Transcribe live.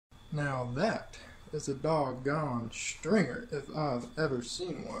Now that is a doggone stringer if I've ever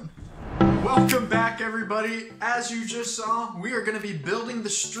seen one. Welcome back, everybody. As you just saw, we are going to be building the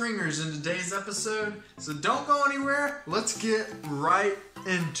stringers in today's episode. So don't go anywhere. Let's get right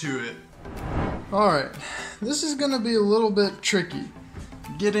into it. Alright, this is going to be a little bit tricky.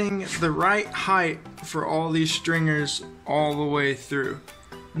 Getting the right height for all these stringers all the way through.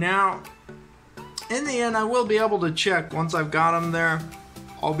 Now, in the end, I will be able to check once I've got them there.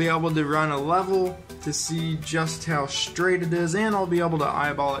 I'll be able to run a level to see just how straight it is, and I'll be able to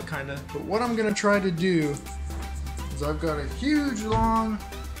eyeball it kind of. But what I'm going to try to do is I've got a huge long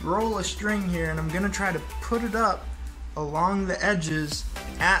roll of string here, and I'm going to try to put it up along the edges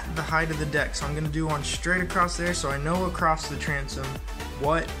at the height of the deck. So I'm going to do one straight across there so I know across the transom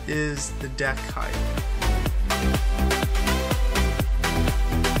what is the deck height.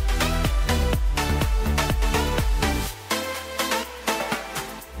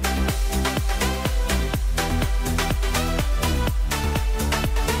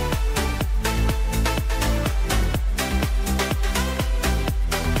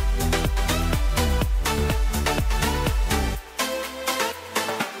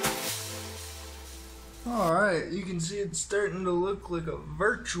 Alright, you can see it's starting to look like a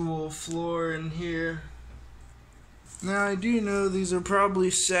virtual floor in here. Now I do know these are probably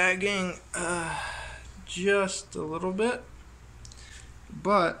sagging just a little bit,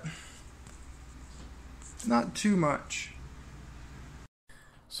 but not too much.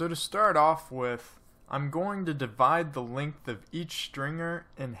 So to start off with, I'm going to divide the length of each stringer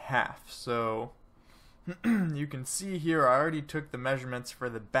in half. So you can see here I already took the measurements for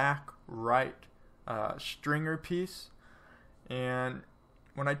the back right stringer piece, and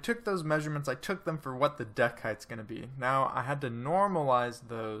when I took those measurements I took them for what the deck height's going to be. Now I had to normalize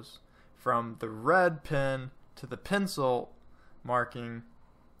those from the red pin to the pencil marking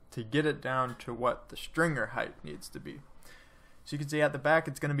to get it down to what the stringer height needs to be. So you can see at the back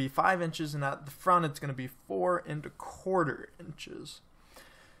it's going to be 5 inches, and at the front it's going to be 4¼ inches.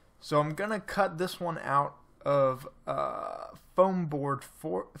 So I'm going to cut this one out of foam board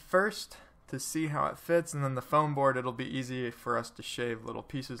first to see how it fits, and then the foam board, it'll be easy for us to shave little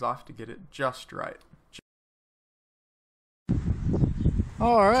pieces off to get it just right.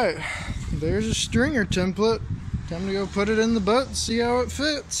 Alright, there's a stringer template. Time to go put it in the boat and see how it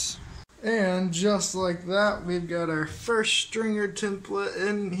fits. And just like that, we've got our first stringer template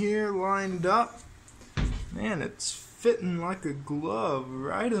in here lined up. Man, it's fitting like a glove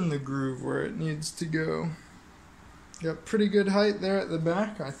right in the groove where it needs to go. Got pretty good height there at the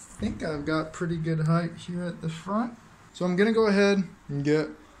back. I think I've got pretty good height here at the front. So I'm gonna go ahead and get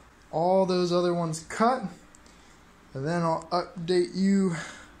all those other ones cut, and then I'll update you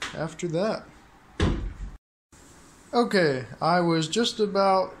after that. Okay, I was just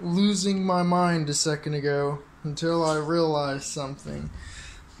about losing my mind a second ago until I realized something.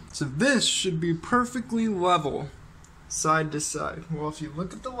 So this should be perfectly level side to side. Well, if you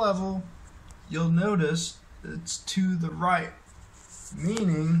look at the level, you'll notice it's to the right,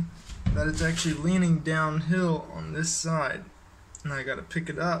 meaning that it's actually leaning downhill on this side, and I gotta pick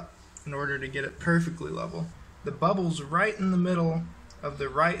it up in order to get it perfectly level. The bubble's right in the middle of the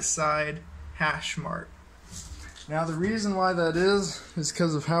right side hash mark. Now the reason why that is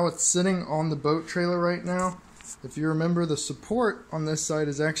because of how it's sitting on the boat trailer right now. If you remember, the support on this side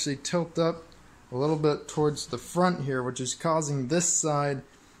is actually tilted up a little bit towards the front here, which is causing this side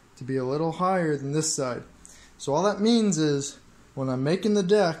to be a little higher than this side. So all that means is when I'm making the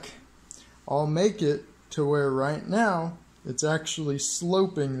deck, I'll make it to where right now it's actually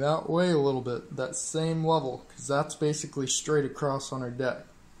sloping that way a little bit, that same level, because that's basically straight across on our deck.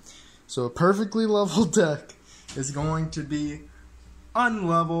 So a perfectly level deck is going to be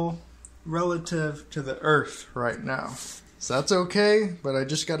unlevel relative to the earth right now. So that's okay, but I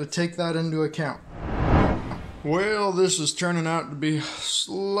just got to take that into account. Well, this is turning out to be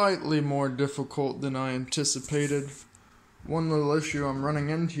slightly more difficult than I anticipated. One little issue I'm running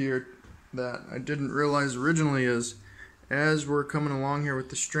into here that I didn't realize originally is, as we're coming along here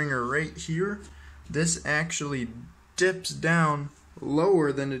with the stringer right here, this actually dips down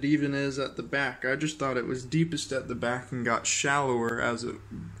lower than it even is at the back. I just thought it was deepest at the back and got shallower as it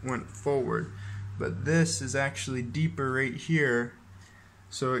went forward. But this is actually deeper right here,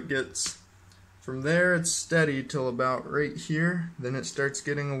 so it gets, from there it's steady till about right here, then it starts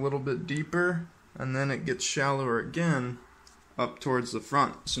getting a little bit deeper, and then it gets shallower again up towards the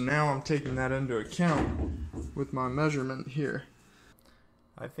front. So now I'm taking that into account with my measurement here.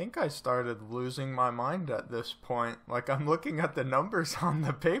 I think I started losing my mind at this point. Like, I'm looking at the numbers on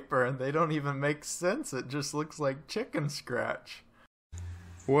the paper and they don't even make sense. It just looks like chicken scratch.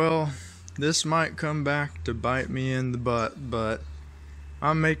 Well, this might come back to bite me in the butt, but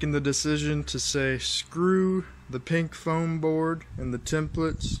I'm making the decision to say screw the pink foam board and the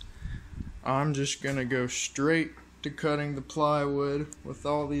templates. I'm just gonna go straight to cutting the plywood with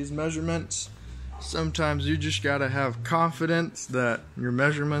all these measurements. Sometimes you just gotta have confidence that your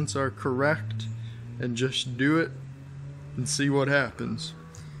measurements are correct and just do it and see what happens.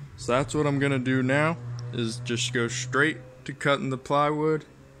 So that's what I'm gonna do now, is just go straight to cutting the plywood,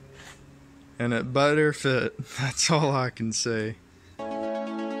 and it better fit. That's all I can say.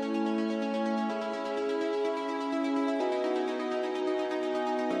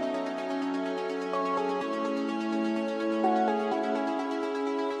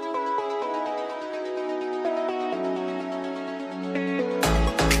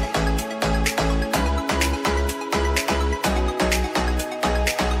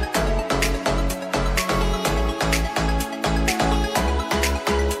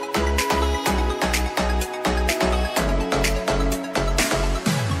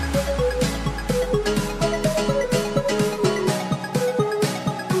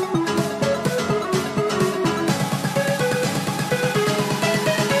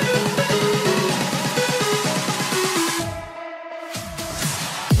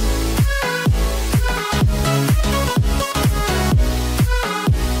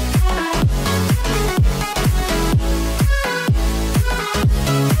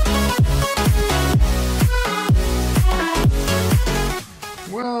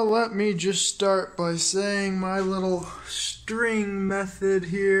 Let me just start by saying my little string method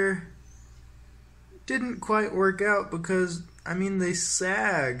here didn't quite work out because, I mean, they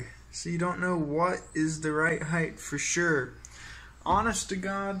sag, so you don't know what is the right height for sure. Honest to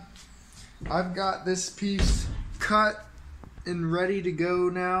God, I've got this piece cut and ready to go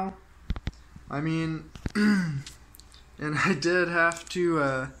now. I mean, and I did have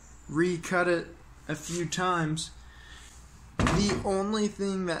to recut it a few times. The only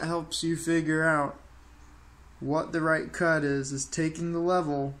thing that helps you figure out what the right cut is taking the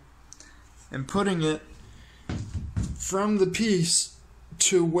level and putting it from the piece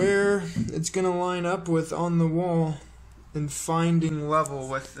to where it's going to line up with on the wall and finding level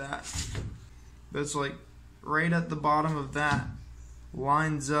with that. That's like right at the bottom of that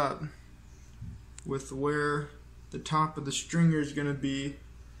lines up with where the top of the stringer is going to be,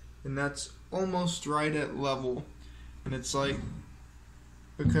 and that's almost right at level. And it's like,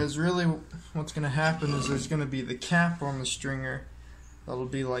 because really what's going to happen is there's going to be the cap on the stringer that'll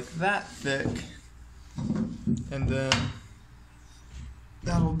be like that thick, and then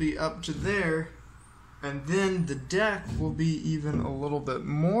that'll be up to there, and then the deck will be even a little bit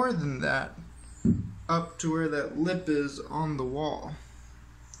more than that, up to where that lip is on the wall.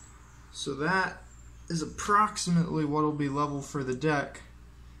 So that is approximately what will be level for the deck,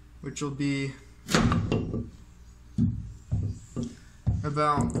 which will be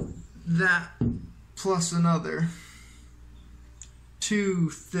about that plus another 2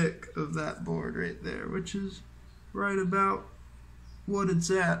 thick of that board right there, which is right about what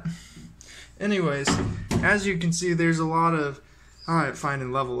it's at. Anyways, as you can see, there's a lot of alright,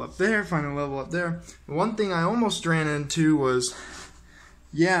 finding level up there, finding level up there. One thing I almost ran into was,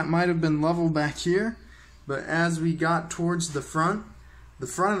 yeah, it might have been level back here, but as we got towards the front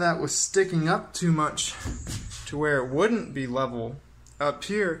of that was sticking up too much to where it wouldn't be level up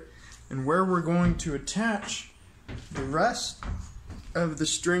here, and where we're going to attach the rest of the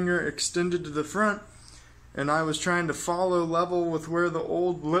stringer extended to the front, and I was trying to follow level with where the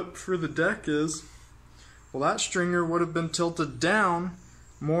old lip for the deck is. Well, that stringer would have been tilted down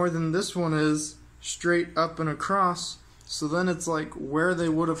more than this one is straight up and across, so then it's like where they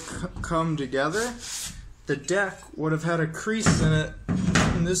would have come together, the deck would have had a crease in it,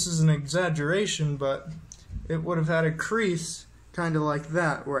 and this is an exaggeration, but it would have had a crease kind of like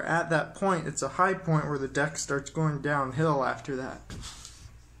that, where at that point it's a high point where the deck starts going downhill after that.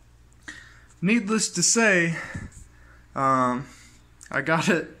 Needless to say, I got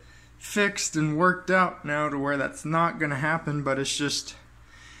it fixed and worked out now to where that's not going to happen, but it's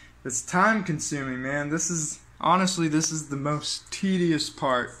time consuming, man. Honestly, this is the most tedious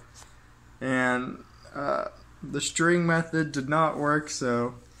part, and the string method did not work,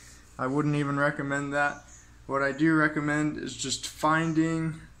 so I wouldn't even recommend that. What I do recommend is just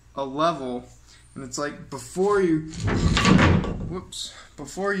finding a level, and it's like before you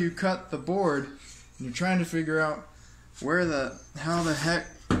cut the board, and you're trying to figure out how the heck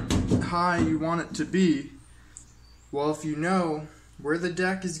high you want it to be. Well, if you know where the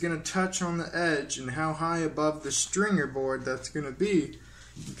deck is going to touch on the edge and how high above the stringer board that's going to be,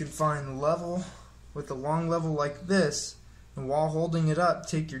 you can find level with a long level like this And while holding it up,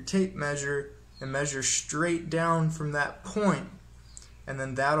 take your tape measure and measure straight down from that point, and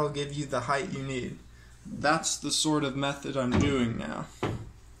then that'll give you the height you need. That's the sort of method I'm doing now.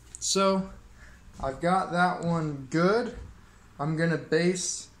 So I've got that one good. I'm gonna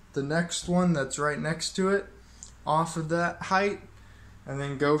base the next one that's right next to it off of that height and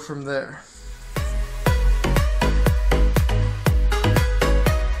then go from there.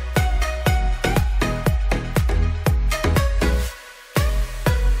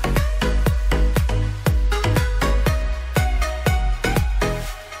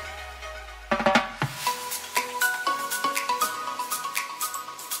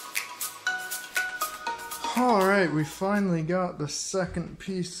 Alright, we finally got the second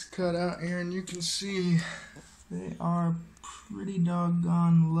piece cut out here, and you can see they are pretty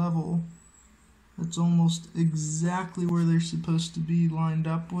doggone level. That's almost exactly where they're supposed to be lined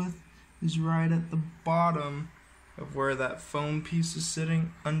up with, is right at the bottom of where that foam piece is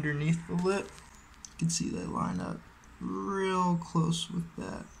sitting underneath the lip. You can see they line up real close with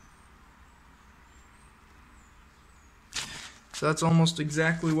that. So that's almost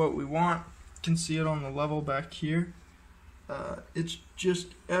exactly what we want. Can see it on the level back here. It's just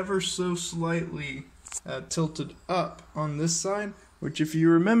ever so slightly tilted up on this side, which, if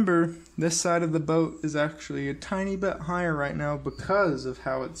you remember, this side of the boat is actually a tiny bit higher right now because of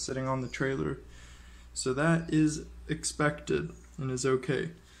how it's sitting on the trailer. So that is expected and is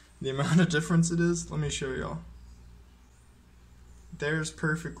okay. The amount of difference it is, let me show y'all. There's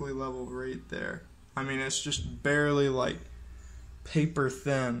perfectly level right there. I mean, it's just barely like paper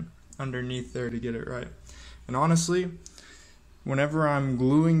thin underneath there to get it right. And honestly, whenever I'm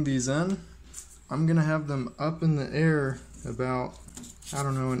gluing these in, I'm gonna have them up in the air about, I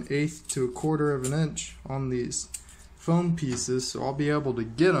don't know, 1/8 to 1/4 of an inch on these foam pieces, so I'll be able to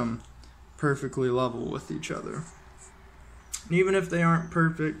get them perfectly level with each other. And even if they aren't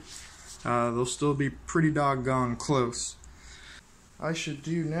perfect, they'll still be pretty doggone close. I should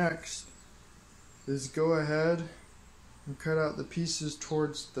do next is go ahead and cut out the pieces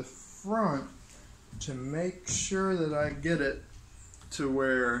towards the front to make sure that I get it to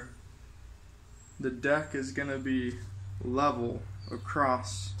where the deck is going to be level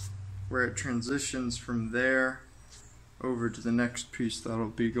across, where it transitions from there over to the next piece that'll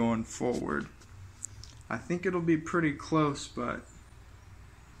be going forward. I think it'll be pretty close, but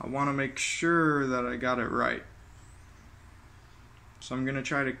I want to make sure that I got it right. So I'm going to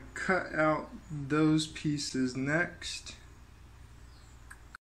try to cut out those pieces next.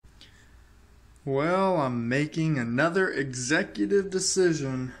 Well, I'm making another executive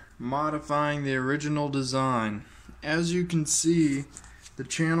decision, modifying the original design. As you can see, the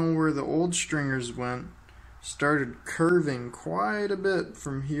channel where the old stringers went started curving quite a bit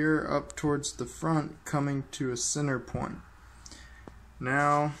from here up towards the front, coming to a center point.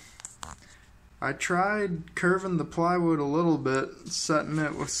 Now, I tried curving the plywood a little bit, setting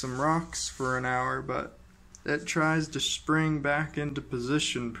it with some rocks for an hour, but it tries to spring back into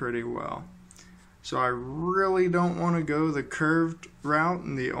position pretty well. So I really don't want to go the curved route,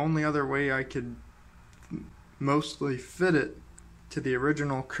 and the only other way I could mostly fit it to the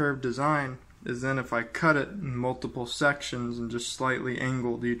original curved design is then if I cut it in multiple sections and just slightly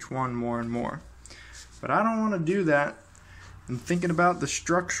angled each one more and more. But I don't want to do that. And thinking about the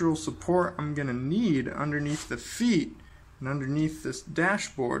structural support I'm going to need underneath the feet and underneath this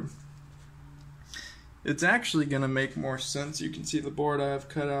dashboard, it's actually going to make more sense. You can see the board I have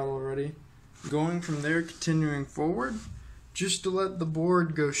cut out already. Going from there, continuing forward, just to let the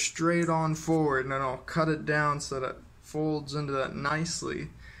board go straight on forward, and then I'll cut it down so that it folds into that nicely,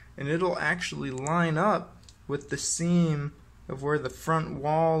 and it'll actually line up with the seam of where the front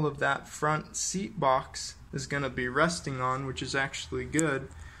wall of that front seat box is going to be resting on, which is actually good.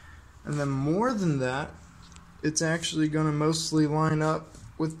 And then more than that, it's actually going to mostly line up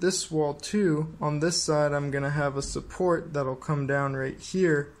with this wall too. On this side, I'm going to have a support that'll come down right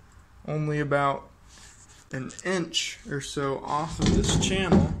here, only about 1 inch or so off of this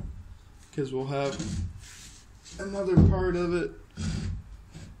channel, because we'll have another part of it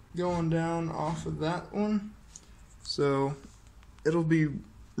going down off of that one. So it'll be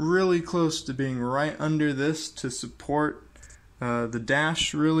really close to being right under this to support the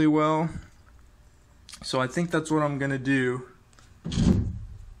dash really well. So I think that's what I'm gonna do.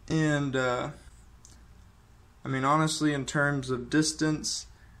 And I mean, honestly, in terms of distance,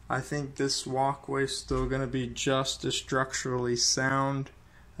 I think this walkway is still going to be just as structurally sound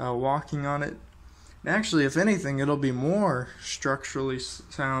walking on it. And actually, if anything, it'll be more structurally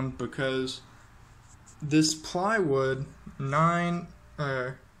sound because this plywood,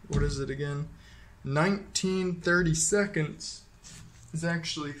 what is it again? 19/32 is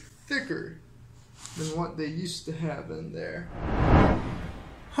actually thicker than what they used to have in there.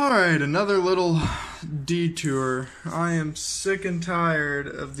 Alright, another little detour. I am sick and tired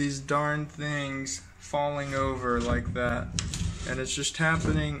of these darn things falling over like that. And it's just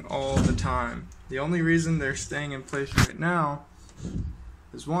happening all the time. The only reason they're staying in place right now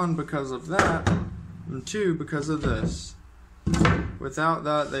is one, because of that, and two, because of this. Without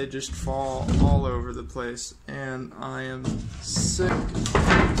that, they just fall all over the place, and I am sick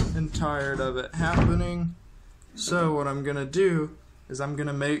and tired of it happening. So what I'm gonna do is I'm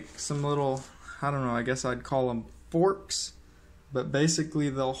gonna make some little, I don't know, I guess I'd call them forks, but basically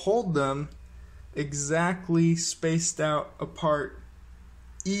they'll hold them exactly spaced out apart,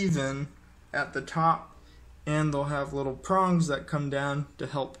 even at the top, and they'll have little prongs that come down to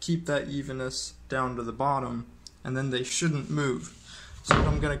help keep that evenness down to the bottom, and then they shouldn't move. So what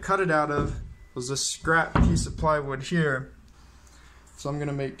I'm going to cut it out of was a scrap piece of plywood here. So I'm going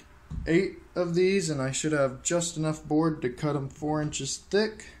to make 8 of these, and I should have just enough board to cut them 4 inches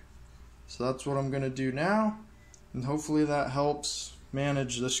thick. So that's what I'm going to do now, and hopefully that helps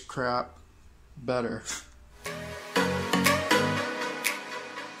manage this crap better.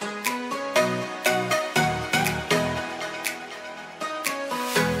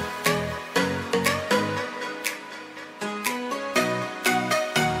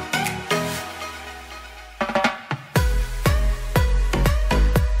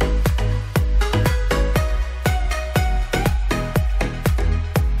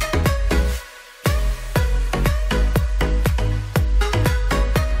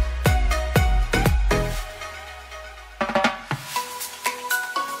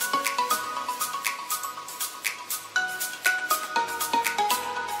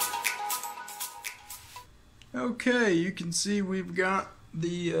 Okay, you can see we've got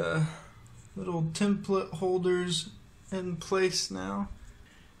the little template holders in place now.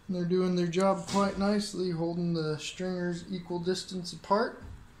 And they're doing their job quite nicely, holding the stringers equal distance apart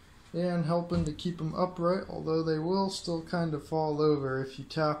and helping to keep them upright, although they will still kind of fall over if you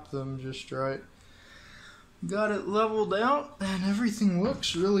tap them just right. Got it leveled out and everything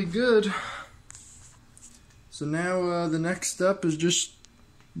looks really good. So now the next step is just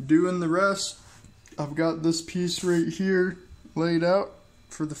doing the rest. I've got this piece right here laid out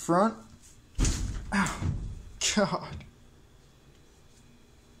for the front. Ow, God.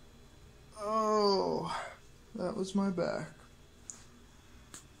 Oh, that was my back.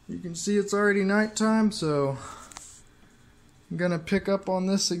 You can see it's already nighttime, so I'm gonna pick up on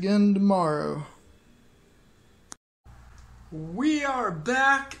this again tomorrow. We are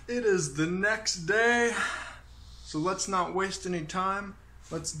back. It is the next day, so let's not waste any time.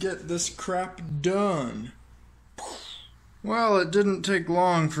 Let's get this crap done. Well, it didn't take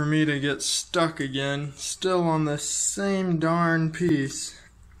long for me to get stuck again, still on the same darn piece.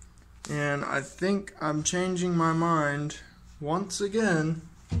 And I think I'm changing my mind once again.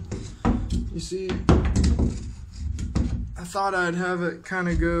 You see, I thought I'd have it kind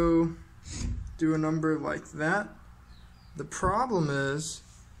of go do a number like that. The problem is,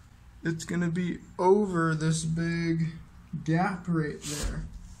 it's going to be over this big gap right there,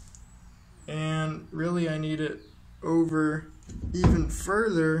 and really I need it over even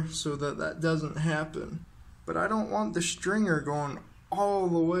further so that that doesn't happen, but I don't want the stringer going all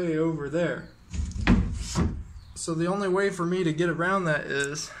the way over there. So the only way for me to get around that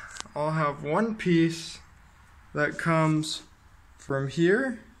is I'll have one piece that comes from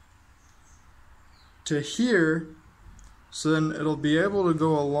here to here, so then it'll be able to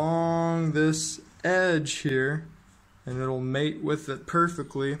go along this edge here and it'll mate with it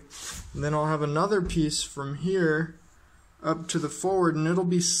perfectly. And then I'll have another piece from here up to the forward, and it'll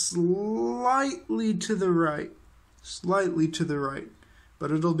be slightly to the right,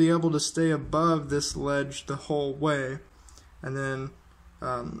 but it'll be able to stay above this ledge the whole way. And then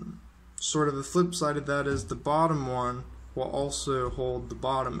sort of the flip side of that is the bottom one will also hold the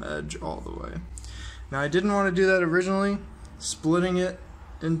bottom edge all the way. Now I didn't want to do that originally, splitting it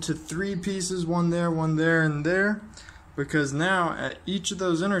into 3 pieces, one there, and there, because now at each of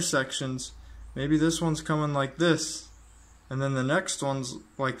those intersections, maybe this one's coming like this, and then the next one's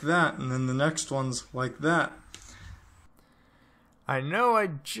like that, and then the next one's like that. I know I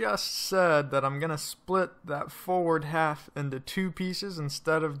just said that I'm going to split that forward half into 2 pieces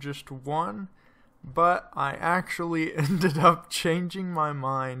instead of just 1, but I actually ended up changing my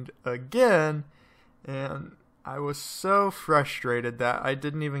mind again, and I was so frustrated that I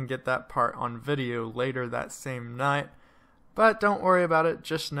didn't even get that part on video later that same night. But don't worry about it,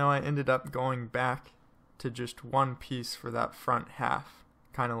 just know I ended up going back to just 1 piece for that front half,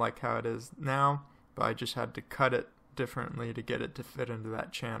 kind of like how it is now. but I just had to cut it differently to get it to fit into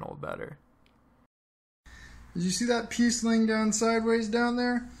that channel better. Did you see that piece laying down sideways down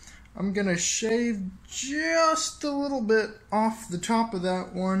there? I'm gonna shave just a little bit off the top of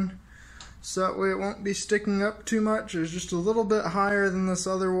that one, so that way it won't be sticking up too much. It's just a little bit higher than this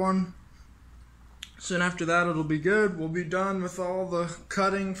other one. So then after that it'll be good. We'll be done with all the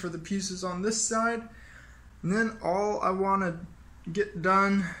cutting for the pieces on this side. And then all I want to get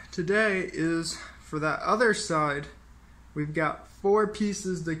done today is for that other side. We've got 4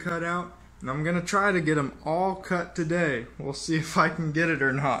 pieces to cut out, and I'm going to try to get them all cut today. We'll see if I can get it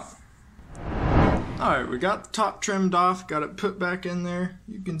or not. Alright, we got the top trimmed off, got it put back in there.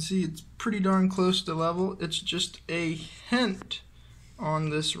 You can see it's pretty darn close to level. It's just a hint on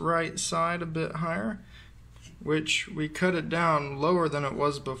this right side a bit higher, which we cut it down lower than it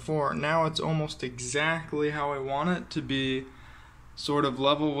was before. Now it's almost exactly how I want it to be, sort of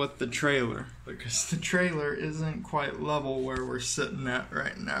level with the trailer, because the trailer isn't quite level where we're sitting at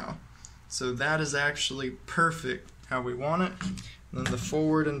right now. So that is actually perfect how we want it. And then the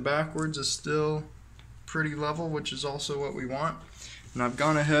forward and backwards is still pretty level, which is also what we want. And I've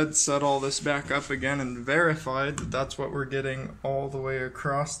gone ahead, set all this back up again, and verified that that's what we're getting all the way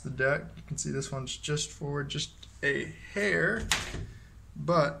across the deck. You can see this one's just forward, just a hair,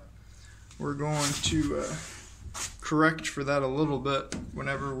 but we're going to correct for that a little bit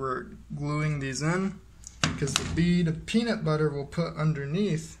whenever we're gluing these in, because the bead of peanut butter we'll put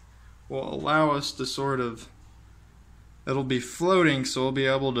underneath will allow us to sort of, it'll be floating, so we'll be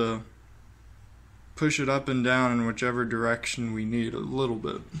able to push it up and down in whichever direction we need a little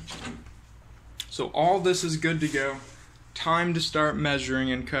bit. So all this is good to go. Time to start measuring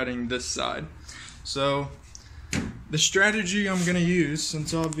and cutting this side. So the strategy I'm going to use,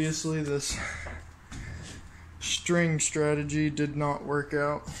 since obviously this string strategy did not work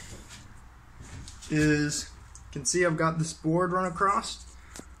out, is, you can see I've got this board run across.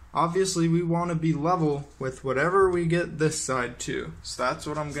 Obviously we want to be level with whatever we get this side to, so that's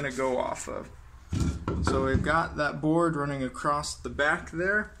what I'm going to go off of. So we've got that board running across the back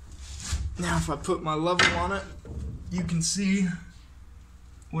there. Now if I put my level on it, you can see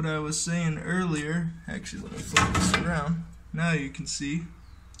what I was saying earlier. Actually, let me flip this around. Now you can see.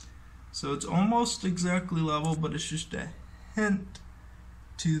 So it's almost exactly level, but it's just a hint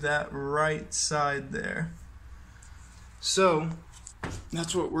to that right side there. So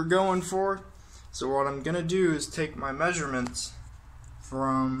that's what we're going for. So what I'm going to do is take my measurements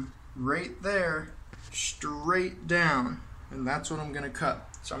from right there straight down, and that's what I'm going to cut.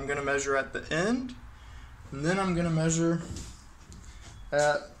 So I'm going to measure at the end, and then I'm going to measure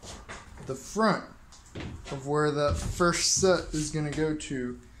at the front of where that first set is going to go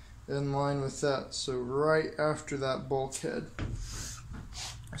to, in line with that, so right after that bulkhead.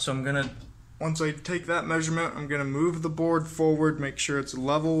 So I'm going to, once I take that measurement, I'm going to move the board forward, make sure it's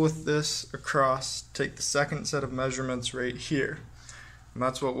level with this across, take the second set of measurements right here, and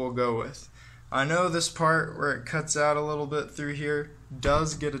that's what we'll go with. I know this part where it cuts out a little bit through here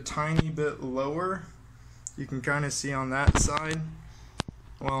does get a tiny bit lower. You can kind of see on that side.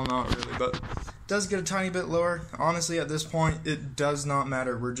 Well, not really, but it does get a tiny bit lower. Honestly, at this point, it does not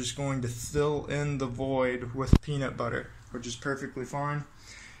matter. We're just going to fill in the void with peanut butter, which is perfectly fine.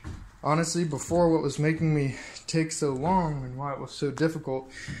 Honestly, before, what was making me take so long and why it was so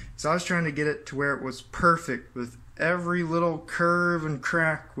difficult is I was trying to get it to where it was perfect with every little curve and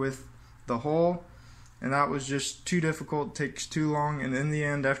crack with the hole, and that was just too difficult, takes too long, and in the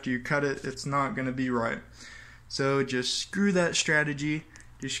end, after you cut it, it's not going to be right. So just screw that strategy.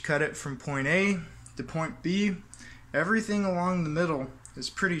 Just cut it from point A to point B. Everything along the middle is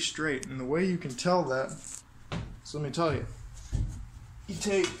pretty straight, and the way you can tell that, so let me tell you. You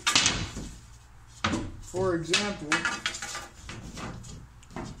take, for example,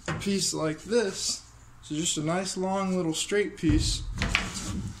 a piece like this, so just a nice long little straight piece.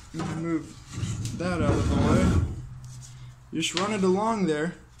 You can move that out of the way. Just run it along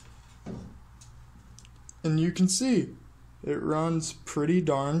there, and you can see it runs pretty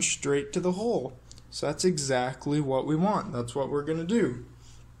darn straight to the hole. So that's exactly what we want. That's what we're going to do.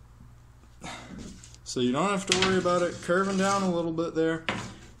 So you don't have to worry about it curving down a little bit there.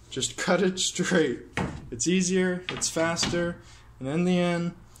 Just cut it straight. It's easier, it's faster, and in the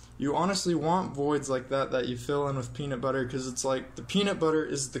end, you honestly want voids like that you fill in with peanut butter, because it's like the peanut butter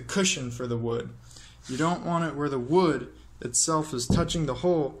is the cushion for the wood. You don't want it where the wood itself is touching the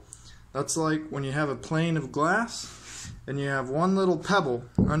hole. That's like when you have a plane of glass and you have one little pebble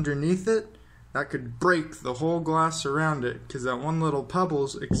underneath it. that could break the whole glass around it, because that one little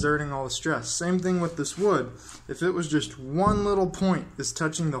pebble's exerting all the stress. Same thing with this wood. If it was just one little point is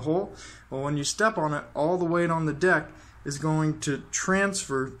touching the hole, well, when you step on it, all the weight on the deck is going to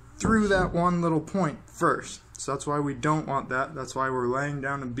transfer through that one little point first. So that's why we don't want that. That's why we're laying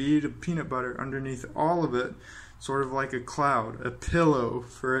down a bead of peanut butter underneath all of it, sort of like a cloud, a pillow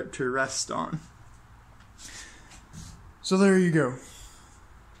for it to rest on. So there you go.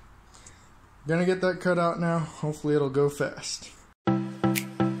 Gonna get that cut out now. Hopefully it'll go fast.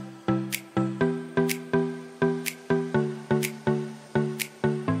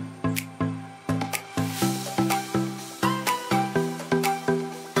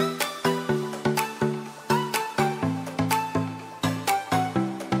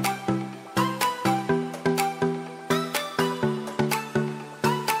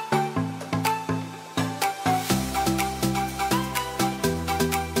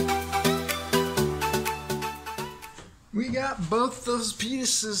 We got both those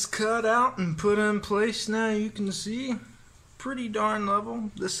pieces cut out and put in place now. You can see pretty darn level.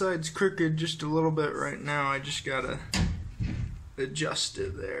 This side's crooked just a little bit right now. I just gotta adjust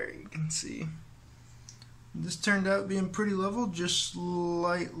it there. You can see this turned out being pretty level, just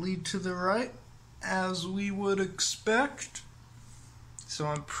slightly to the right as we would expect. So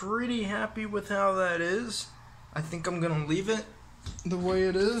I'm pretty happy with how that is. I think I'm gonna leave it the way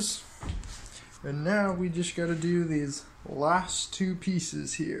it is. And now we just gotta do these last two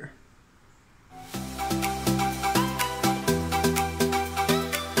pieces here.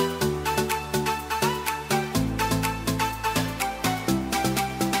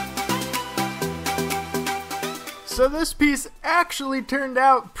 So this piece actually turned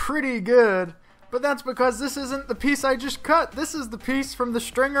out pretty good, but that's because this isn't the piece I just cut. This is the piece from the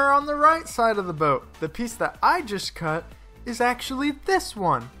stringer on the right side of the boat. The piece that I just cut is actually this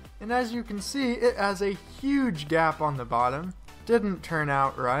one. And as you can see, it has a huge gap on the bottom. Didn't turn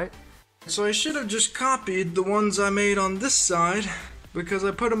out right. So I should have just copied the ones I made on this side, because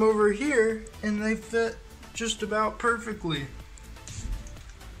I put them over here and they fit just about perfectly.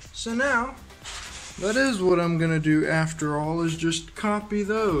 So now, that is what I'm gonna do after all, is just copy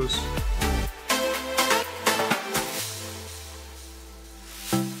those.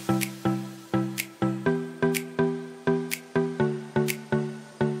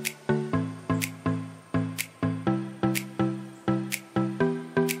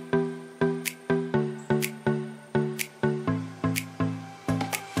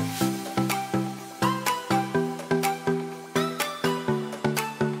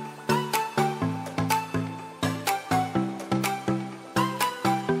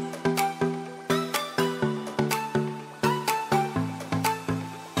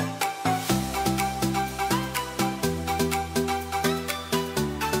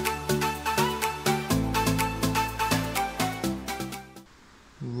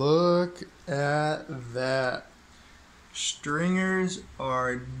 Look at that. Stringers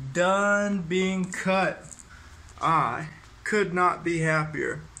are done being cut. I could not be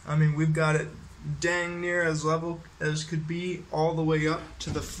happier. I mean, we've got it dang near as level as could be all the way up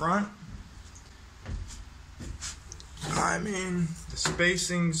to the front. I mean, the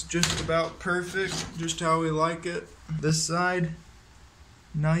spacing's just about perfect, just how we like it. This side,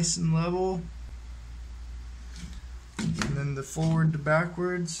 nice and level. And then the forward to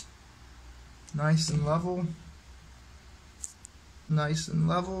backwards, nice and level. Nice and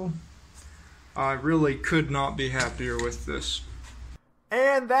level. I really could not be happier with this.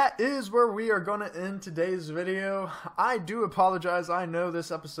 And that is where we are going to end today's video. I do apologize. I know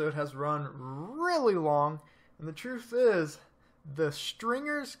this episode has run really long. And the truth is, the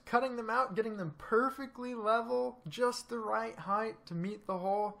stringers, cutting them out, getting them perfectly level, just the right height to meet the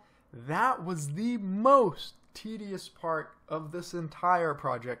hole, that was the most tedious part of this entire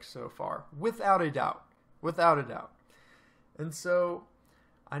project so far, without a doubt. Without a doubt. And so,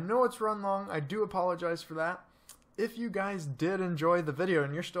 I know it's run long. I do apologize for that. If you guys did enjoy the video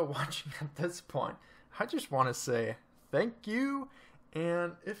and you're still watching at this point, I just want to say thank you.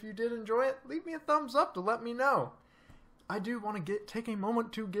 And if you did enjoy it, leave me a thumbs up to let me know. I do want to take a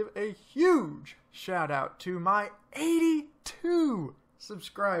moment to give a huge shout out to my 82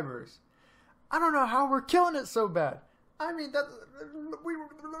 subscribers. I don't know how we're killing it so bad. I mean,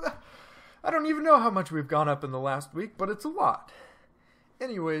 I don't even know how much we've gone up in the last week, but it's a lot.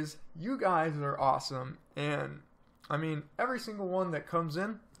 Anyways, you guys are awesome, and I mean, every single one that comes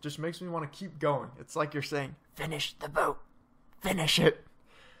in just makes me want to keep going. It's like you're saying, finish the boat, finish it.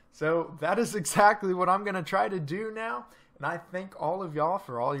 So that is exactly what I'm going to try to do now, and I thank all of y'all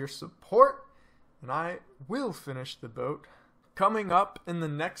for all your support, and I will finish the boat Coming up in the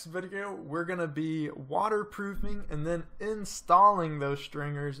next video, we're going to be waterproofing and then installing those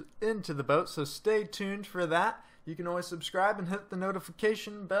stringers into the boat, so stay tuned for that. You can always subscribe and hit the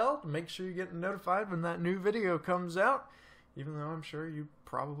notification bell to make sure you get notified when that new video comes out, even though I'm sure you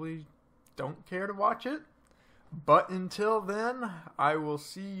probably don't care to watch it. But until then, I will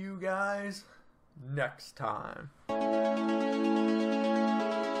see you guys next time.